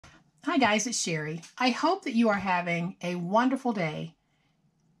Hi guys, it's Sherry. I hope that you are having a wonderful day.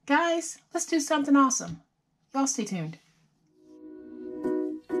 Guys, let's do something awesome. Y'all stay tuned.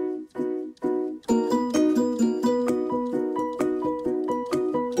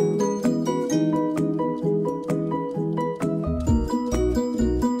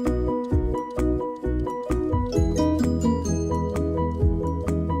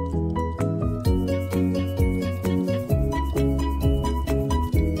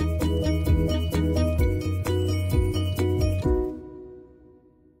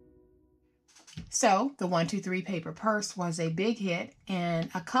 So the 123 paper purse was a big hit, and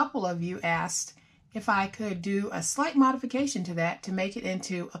a couple of you asked if I could do a slight modification to that to make it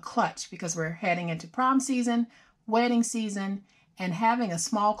into a clutch, because we're heading into prom season, wedding season, and having a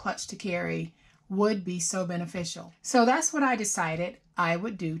small clutch to carry would be so beneficial. So that's what I decided I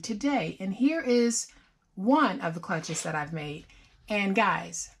would do today. And here is one of the clutches that I've made. And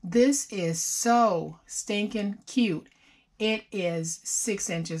guys, this is so stinking cute. It is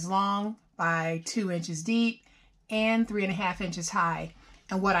 6 inches long by 2 inches deep and 3.5 inches high.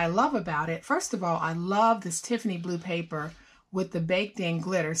 And what I love about it, first of all, I love this Tiffany blue paper with the baked in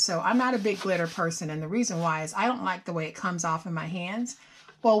glitter. So I'm not a big glitter person, and the reason why is I don't like the way it comes off in my hands.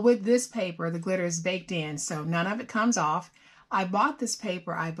 Well, with this paper, the glitter is baked in, so none of it comes off. I bought this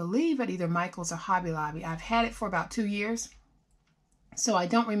paper, I believe, at either Michael's or Hobby Lobby. I've had it for about 2 years, so I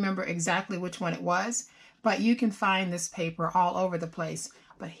don't remember exactly which one it was, but you can find this paper all over the place.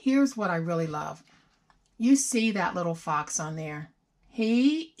 But here's what I really love. You see that little fox on there.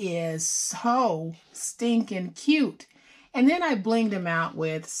 He is so stinking cute. And then I blinged him out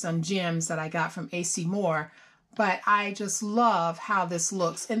with some gems that I got from AC Moore. But I just love how this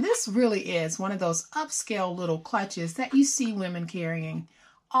looks. And this really is one of those upscale little clutches that you see women carrying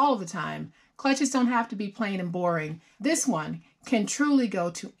all the time. Clutches don't have to be plain and boring. This one can truly go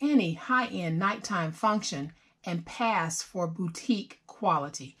to any high-end nighttime function and pass for boutique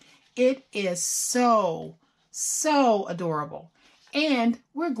quality. It is so adorable. And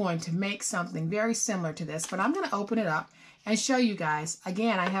we're going to make something very similar to this, but I'm going to open it up and show you guys.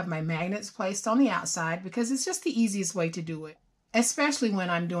 Again, I have my magnets placed on the outside because it's just the easiest way to do it, especially when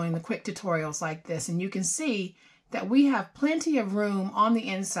I'm doing the quick tutorials like this. And you can see that we have plenty of room on the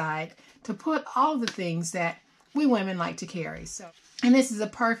inside to put all the things that we women like to carry. And this is a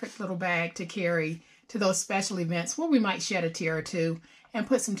perfect little bag to carry to those special events where we might shed a tear or two and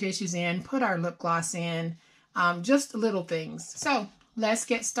put some tissues in, put our lip gloss in, just little things. So let's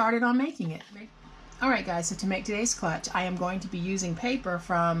get started on making it. All right, guys, so to make today's clutch, I am going to be using paper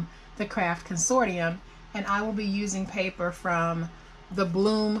from the Craft Consortium, and I will be using paper from the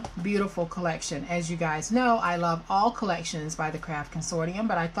Bloom Beautiful collection. As you guys know, I love all collections by the Craft Consortium,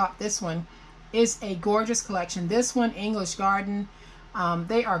 but I thought this one is a gorgeous collection. This one, English Garden,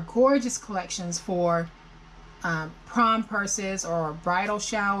 they are gorgeous collections for prom purses or bridal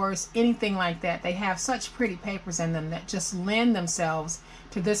showers, anything like that. They have such pretty papers in them that just lend themselves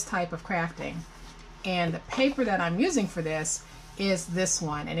to this type of crafting. And the paper that I'm using for this is this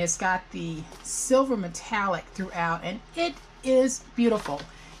one, and it's got the silver metallic throughout, and it is beautiful.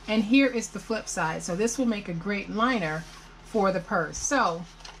 And here is the flip side, so this will make a great liner for the purse. So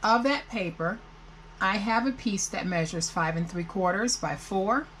of that paper, I have a piece that measures 5 3/4 by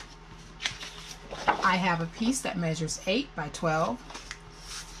 4. I have a piece that measures 8 by 12,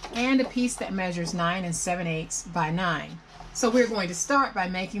 and a piece that measures 9 7/8 by 9. So we're going to start by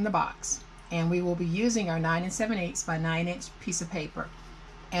making the box, and we will be using our 9 7/8 by 9 inch piece of paper.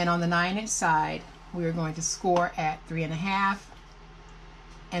 And on the 9 inch side, we're going to score at 3.5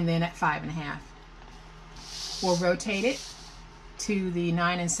 and then at 5.5. We'll rotate it to the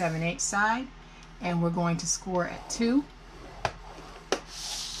 9 7/8 side, and we're going to score at 2.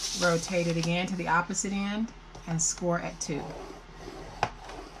 Rotate it again to the opposite end and score at 2.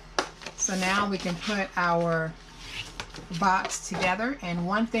 So now we can put our box together. And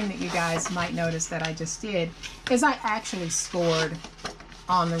one thing that you guys might notice that I just did is I actually scored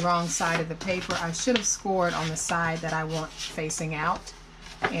on the wrong side of the paper. I should have scored on the side that I want facing out,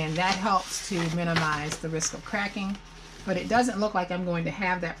 and that helps to minimize the risk of cracking. But it doesn't look like I'm going to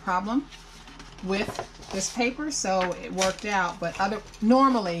have that problem with this paper, so it worked out. But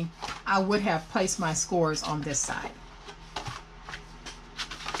normally I would have placed my scores on this side.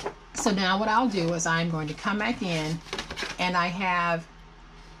 So now what I'll do is I'm going to come back in, and I have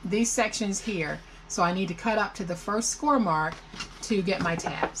these sections here, so I need to cut up to the first score mark to get my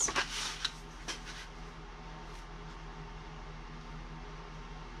tabs.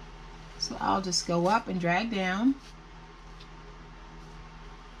 So I'll just go up and drag down,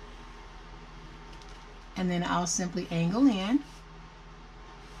 and then I'll simply angle in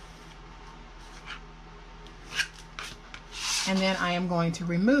And then I am going to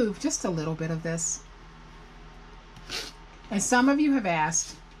remove just a little bit of this. And some of you have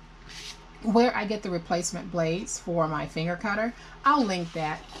asked where I get the replacement blades for my finger cutter. I'll link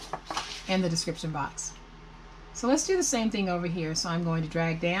that in the description box. So let's do the same thing over here. So I'm going to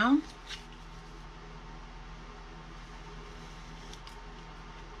drag down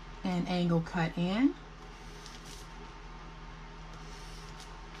and angle cut in.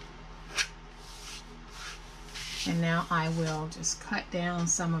 And now I will just cut down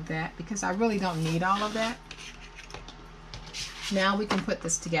some of that because I really don't need all of that. Now we can put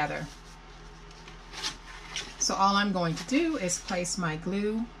this together. So all I'm going to do is place my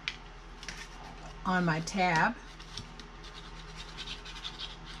glue on my tab.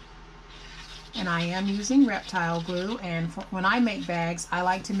 And I am using reptile glue, and when I make bags, I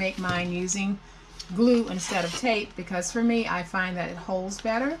like to make mine using glue instead of tape because for me, I find that it holds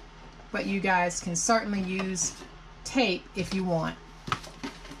better, but you guys can certainly use tape if you want.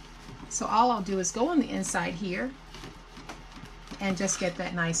 So all I'll do is go on the inside here and just get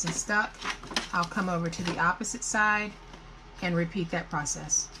that nice and stuck. I'll come over to the opposite side and repeat that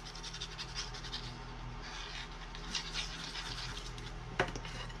process.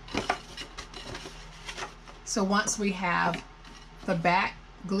 So once we have the back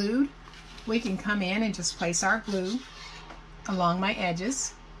glued, we can come in and just place our glue along my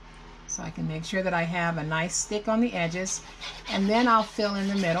edges. So I can make sure that I have a nice stick on the edges, and then I'll fill in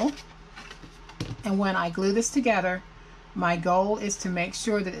the middle. And when I glue this together, my goal is to make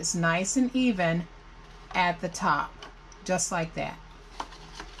sure that it's nice and even at the top, just like that.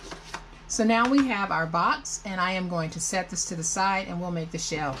 So now we have our box, and I am going to set this to the side and we'll make the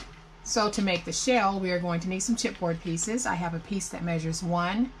shell. So to make the shell, we are going to need some chipboard pieces. I have a piece that measures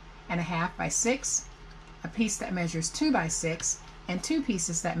 1.5 by 6, a piece that measures 2 by 6, and 2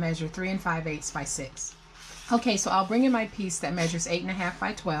 pieces that measure 3 5/8 by 6. Okay, so I'll bring in my piece that measures 8.5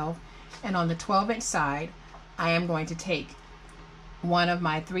 by 12, and on the 12-inch side, I am going to take one of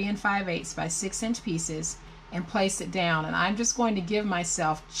my 3 5/8 by 6-inch pieces and place it down, and I'm just going to give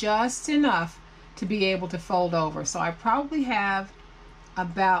myself just enough to be able to fold over. So I probably have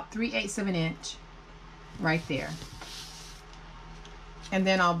about 3/8 of an inch right there. And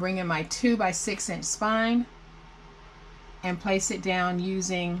then I'll bring in my 2 by 6-inch spine and place it down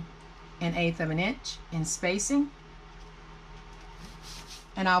using 1/8 of an inch in spacing.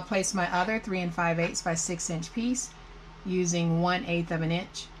 And I'll place my other 3 5/8 by 6-inch piece using 1/8 of an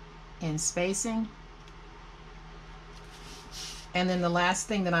inch in spacing. And then the last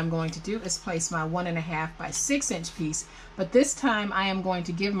thing that I'm going to do is place my 1.5 by 6-inch piece, but this time I am going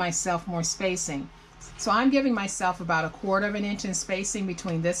to give myself more spacing. So I'm giving myself about 1/4 of an inch in spacing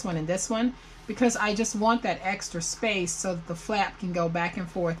between this one and this one because I just want that extra space so that the flap can go back and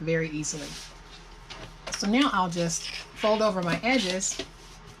forth very easily. So now I'll just fold over my edges,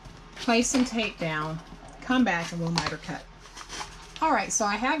 place some tape down, come back, and we'll miter cut. Alright, so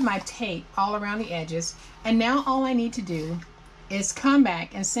I have my tape all around the edges, and now all I need to do is come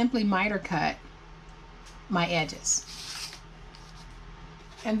back and simply miter cut my edges.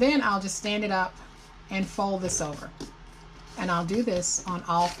 And then I'll just stand it up and fold this over. And I'll do this on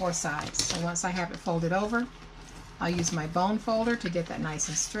all 4 sides. So once I have it folded over, I'll use my bone folder to get that nice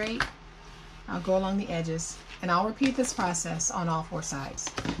and straight. I'll go along the edges, and I'll repeat this process on all 4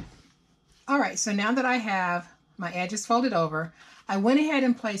 sides. Alright, so now that I have my edges folded over, I went ahead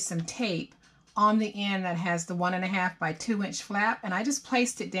and placed some tape on the end that has the 1.5 by 2-inch flap, and I just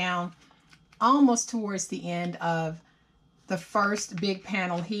placed it down almost towards the end of the first big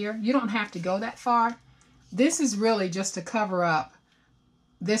panel here. You don't have to go that far. This is really just to cover up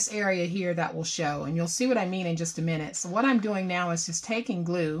this area here that will show, and you'll see what I mean in just a minute. So what I'm doing now is just taking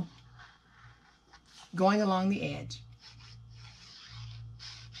glue, going along the edge.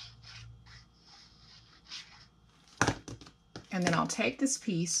 And then I'll take this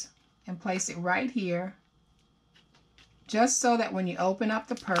piece and place it right here, just so that when you open up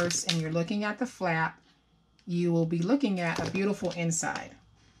the purse and you're looking at the flap, you will be looking at a beautiful inside.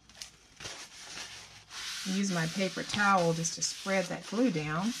 Use my paper towel just to spread that glue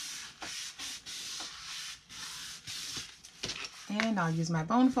down. And I'll use my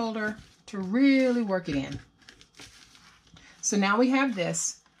bone folder to really work it in. So now we have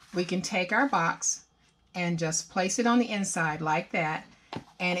this. We can take our box and just place it on the inside like that,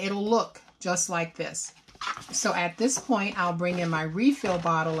 and it'll look just like this. So at this point, I'll bring in my refill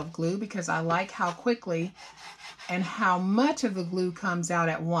bottle of glue because I like how quickly and how much of the glue comes out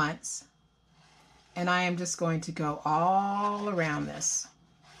at once. And I am just going to go all around this,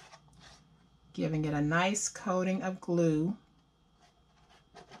 giving it a nice coating of glue.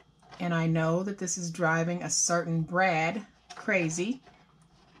 And I know that this is driving a certain Brad crazy,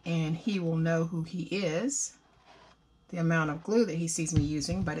 and he will know who he is, the amount of glue that he sees me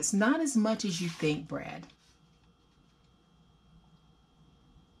using, but it's not as much as you think, Brad.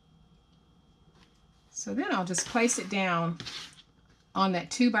 So then I'll just place it down on that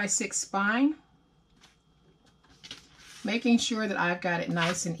 2x6 spine, making sure that I've got it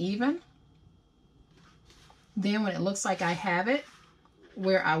nice and even. Then when it looks like I have it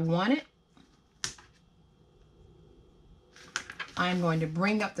where I want it, I'm going to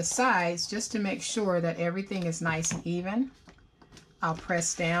bring up the sides just to make sure that everything is nice and even. I'll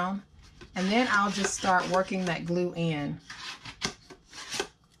press down, and then I'll just start working that glue in.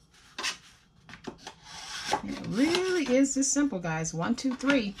 And it really is this simple, guys. 1, 2,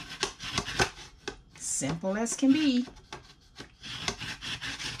 3. Simple as can be.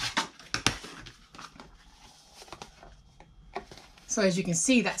 So as you can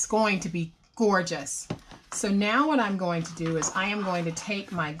see, that's going to be gorgeous. So now what I'm going to do is I am going to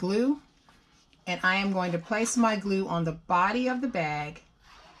take my glue and I am going to place my glue on the body of the bag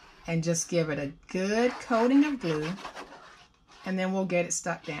and just give it a good coating of glue, and then we'll get it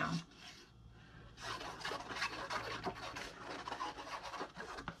stuck down.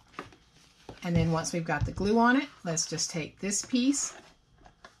 And then once we've got the glue on it, let's just take this piece,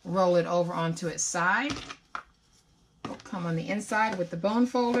 roll it over onto its side. We'll come on the inside with the bone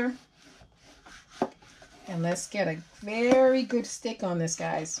folder. And let's get a very good stick on this,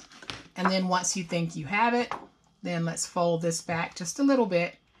 guys. And then once you think you have it, then let's fold this back just a little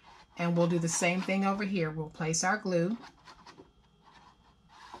bit. And we'll do the same thing over here. We'll place our glue.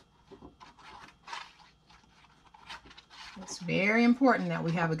 It's very important that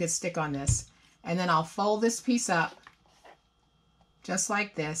we have a good stick on this. And then I'll fold this piece up just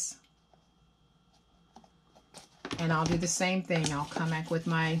like this. And I'll do the same thing. I'll come back with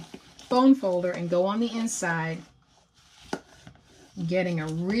my bone folder and go on the inside, getting a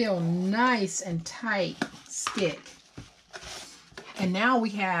real nice and tight stick. And now we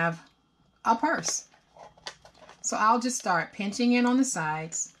have a purse. So I'll just start pinching in on the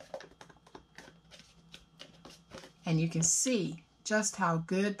sides. And you can see just how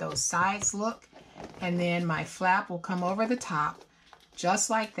good those sides look. And then my flap will come over the top just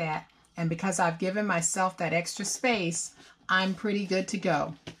like that. And because I've given myself that extra space, I'm pretty good to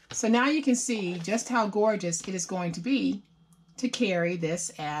go. So now you can see just how gorgeous it is going to be to carry this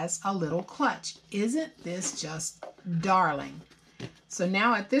as a little clutch. Isn't this just darling? So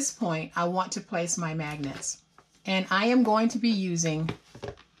now at this point, I want to place my magnets. And I am going to be using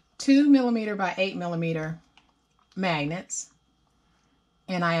 2mm by 8mm magnets.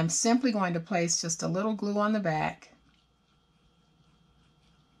 And I am simply going to place just a little glue on the back.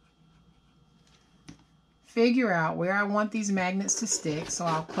 Figure out where I want these magnets to stick, so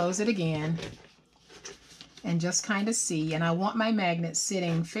I'll close it again and just kind of see. And I want my magnet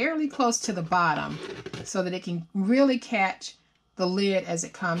sitting fairly close to the bottom so that it can really catch the lid as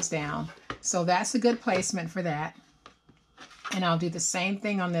it comes down. So that's a good placement for that. And I'll do the same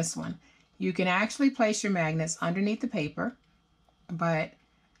thing on this one. You can actually place your magnets underneath the paper, but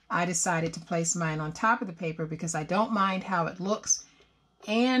I decided to place mine on top of the paper because I don't mind how it looks.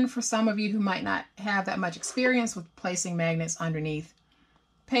 And for some of you who might not have that much experience with placing magnets underneath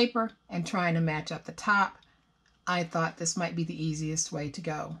paper and trying to match up the top, I thought this might be the easiest way to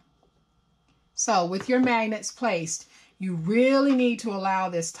go. So with your magnets placed, you really need to allow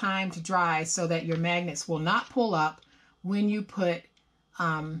this time to dry so that your magnets will not pull up when you put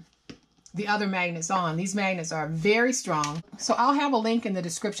the other magnets on. These magnets are very strong. So I'll have a link in the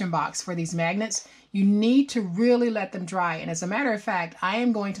description box for these magnets. You need to really let them dry. And as a matter of fact, I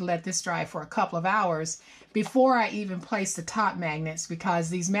am going to let this dry for a couple of hours before I even place the top magnets, because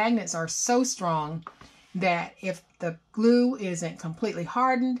these magnets are so strong that if the glue isn't completely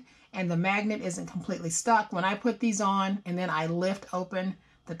hardened and the magnet isn't completely stuck, when I put these on and then I lift open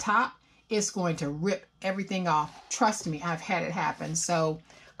the top, it's going to rip everything off. Trust me, I've had it happen. So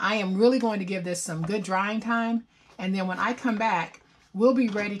I am really going to give this some good drying time. And then when I come back, we'll be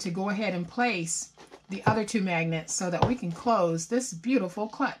ready to go ahead and place the other two magnets so that we can close this beautiful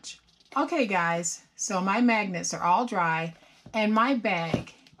clutch. Okay guys, so my magnets are all dry and my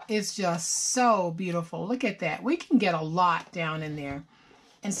bag is just so beautiful. Look at that. We can get a lot down in there.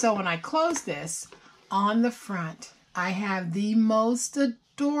 And so when I close this, on the front, I have the most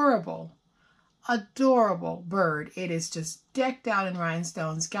adorable bird. It is just decked out in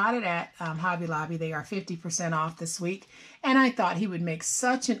rhinestones. Got it at Hobby Lobby. They are 50% off this week. And I thought he would make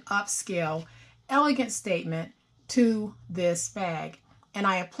such an upscale, elegant statement to this bag. And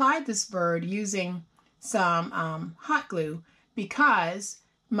I applied this bird using some hot glue because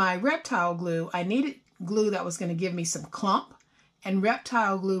my reptile glue, I needed glue that was going to give me some clump, and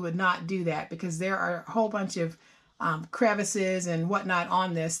Reptile glue would not do that because there are a whole bunch of crevices and whatnot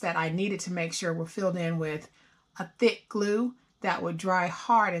on this that I needed to make sure were filled in with a thick glue that would dry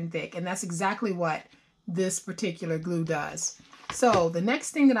hard and thick, and that's exactly what this particular glue does. So the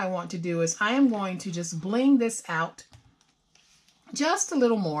next thing that I want to do is I am going to just bling this out just a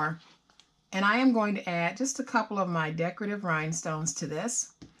little more, and I am going to add just a couple of my decorative rhinestones to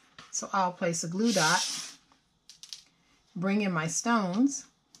this. So I'll place a glue dot, bring in my stones,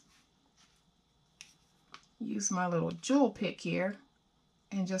 use my little jewel pick here,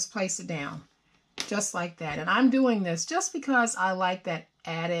 and just place it down just like that. And I'm doing this just because I like that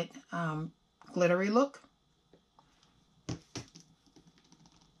added glittery look.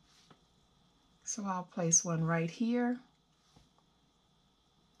 So I'll place one right here,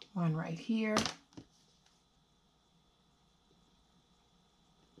 one right here,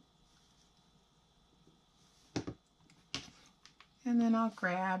 and then I'll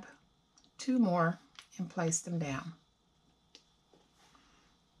grab two more and place them down.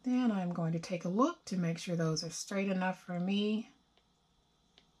 Then I'm going to take a look to make sure those are straight enough for me.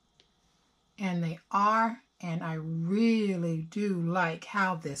 And they are, and I really do like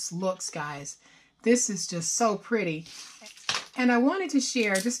how this looks, guys. This is just so pretty. And I wanted to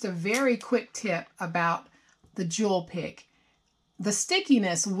share just a very quick tip about the jewel pick. The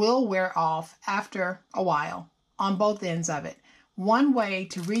stickiness will wear off after a while on both ends of it. One way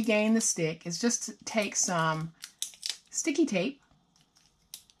to regain the stick is just to take some sticky tape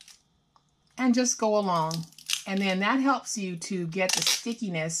and just go along. And then that helps you to get the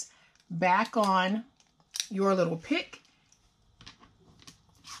stickiness back on your little pick.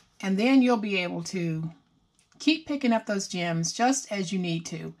 And then you'll be able to keep picking up those gems just as you need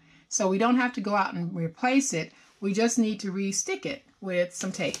to. So we don't have to go out and replace it. We just need to re-stick it with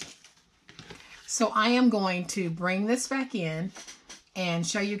some tape. So I am going to bring this back in and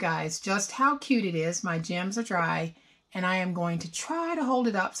show you guys just how cute it is. My gems are dry, and I am going to try to hold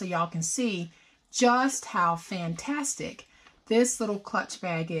it up so y'all can see just how fantastic this little clutch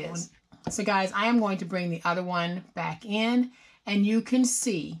bag is. So guys, I am going to bring the other one back in, and you can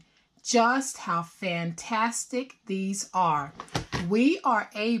see just how fantastic these are. We are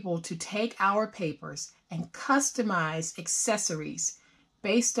able to take our papers and customize accessories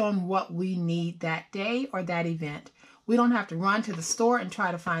based on what we need that day or that event. We don't have to run to the store and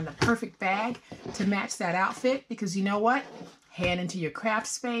try to find the perfect bag to match that outfit, because you know what? Head into your craft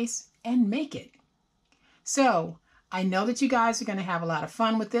space and make it. So I know that you guys are going to have a lot of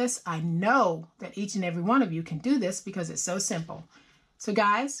fun with this. I know that each and every one of you can do this because it's so simple. So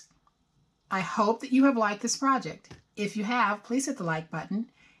guys, I hope that you have liked this project. If you have, please hit the like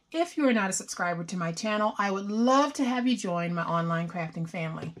button. If you are not a subscriber to my channel, I would love to have you join my online crafting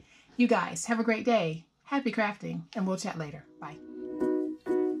family. You guys have a great day. Happy crafting, and we'll chat later. Bye.